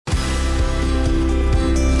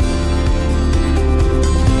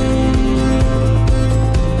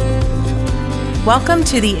Welcome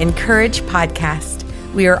to the Encourage podcast.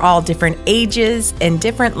 We are all different ages and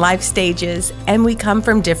different life stages, and we come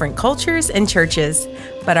from different cultures and churches,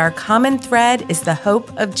 but our common thread is the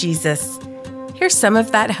hope of Jesus. Here's some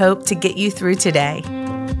of that hope to get you through today.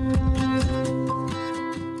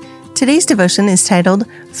 Today's devotion is titled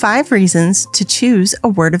 5 Reasons to Choose a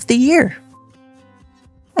Word of the Year.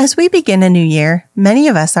 As we begin a new year, many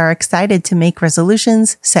of us are excited to make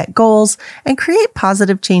resolutions, set goals, and create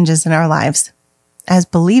positive changes in our lives. As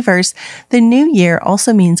believers, the new year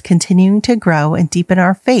also means continuing to grow and deepen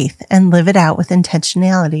our faith and live it out with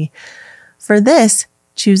intentionality. For this,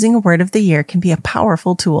 choosing a word of the year can be a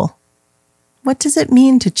powerful tool. What does it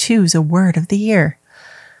mean to choose a word of the year?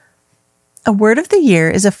 A word of the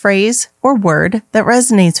year is a phrase or word that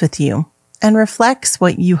resonates with you and reflects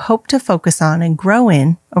what you hope to focus on and grow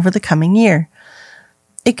in over the coming year.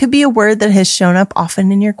 It could be a word that has shown up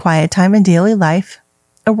often in your quiet time and daily life,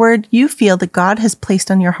 a word you feel that God has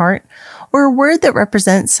placed on your heart, or a word that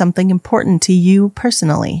represents something important to you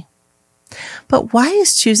personally. But why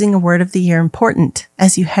is choosing a word of the year important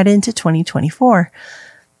as you head into 2024?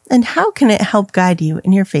 And how can it help guide you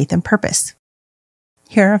in your faith and purpose?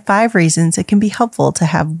 Here are 5 reasons it can be helpful to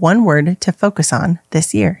have one word to focus on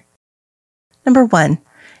this year. Number 1,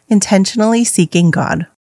 intentionally seeking God.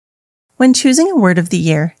 When choosing a word of the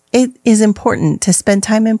year, it is important to spend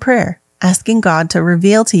time in prayer, asking God to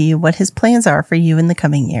reveal to you what His plans are for you in the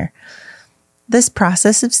coming year. This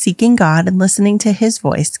process of seeking God and listening to His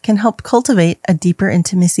voice can help cultivate a deeper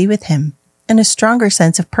intimacy with Him and a stronger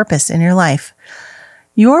sense of purpose in your life.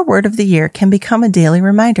 Your word of the year can become a daily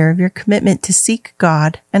reminder of your commitment to seek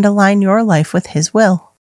God and align your life with His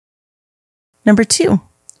will. Number 2,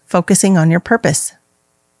 focusing on your purpose.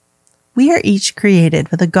 We are each created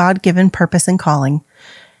with a God-given purpose and calling.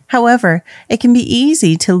 However, it can be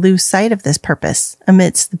easy to lose sight of this purpose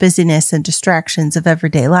amidst the busyness and distractions of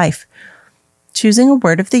everyday life. Choosing a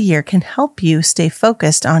word of the year can help you stay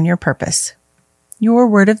focused on your purpose. Your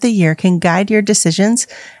word of the year can guide your decisions,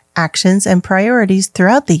 actions, and priorities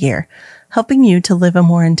throughout the year, helping you to live a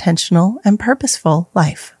more intentional and purposeful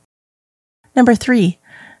life. Number 3,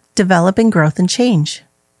 developing growth and change.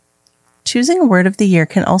 Choosing a word of the year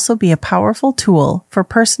can also be a powerful tool for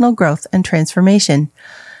personal growth and transformation.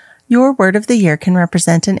 Your word of the year can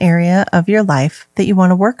represent an area of your life that you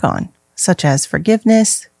want to work on, such as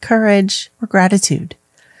forgiveness, courage, or gratitude.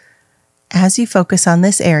 As you focus on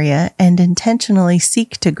this area and intentionally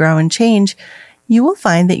seek to grow and change, you will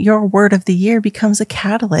find that your word of the year becomes a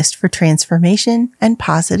catalyst for transformation and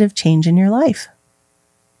positive change in your life.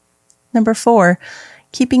 Number 4,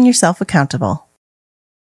 keeping yourself accountable.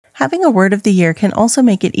 Having a word of the year can also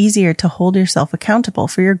make it easier to hold yourself accountable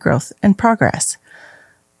for your growth and progress.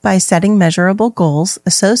 By setting measurable goals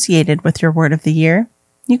associated with your word of the year,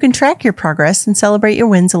 you can track your progress and celebrate your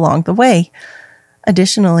wins along the way.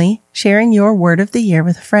 Additionally, sharing your word of the year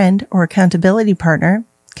with a friend or accountability partner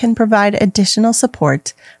can provide additional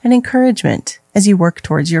support and encouragement as you work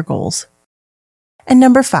towards your goals. And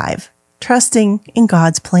number 5, trusting in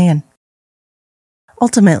God's plan.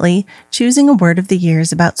 Ultimately, choosing a word of the year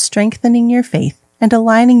is about strengthening your faith and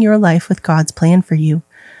aligning your life with God's plan for you.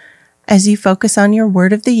 As you focus on your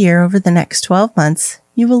word of the year over the next 12 months,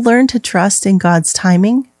 you will learn to trust in God's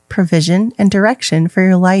timing, provision, and direction for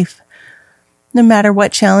your life. No matter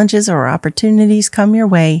what challenges or opportunities come your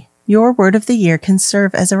way, your word of the year can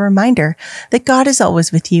serve as a reminder that God is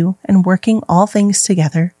always with you and working all things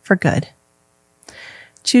together for good.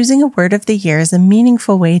 Choosing a word of the year is a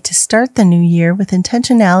meaningful way to start the new year with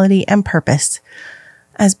intentionality and purpose.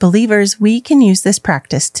 As believers, we can use this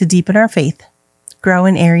practice to deepen our faith, grow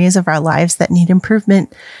in areas of our lives that need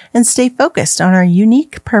improvement, and stay focused on our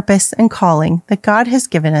unique purpose and calling that God has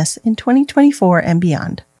given us in 2024 and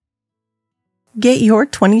beyond. Get your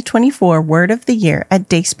 2024 Word of the Year at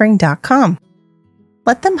dayspring.com.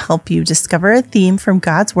 Let them help you discover a theme from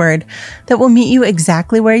God's Word that will meet you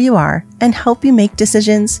exactly where you are and help you make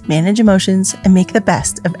decisions, manage emotions, and make the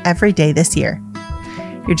best of every day this year.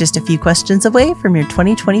 You're just a few questions away from your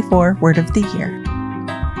 2024 Word of the Year.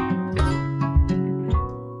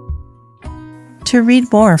 To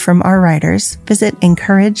read more from our writers, visit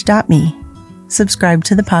encourage.me. Subscribe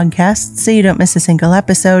to the podcast so you don't miss a single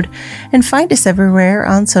episode, and find us everywhere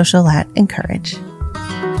on social at Encourage.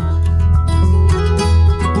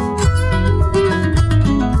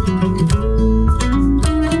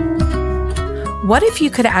 What if you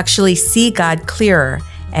could actually see God clearer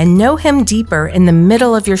and know Him deeper in the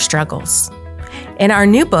middle of your struggles? In our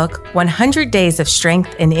new book, 100 Days of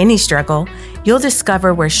Strength in Any Struggle, you'll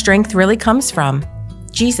discover where strength really comes from: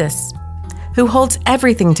 Jesus, who holds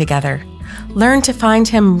everything together. Learn to find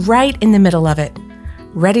Him right in the middle of it,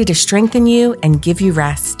 ready to strengthen you and give you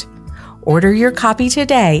rest. Order your copy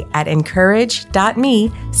today at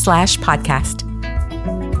encourage.me/podcast.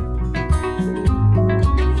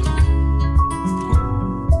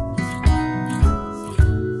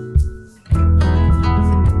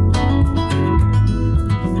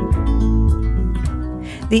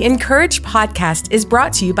 The Encourage podcast is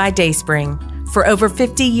brought to you by Dayspring. For over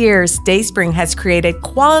 50 years, Dayspring has created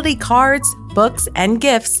quality cards, books, and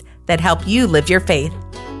gifts that help you live your faith.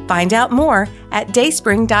 Find out more at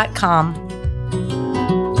dayspring.com.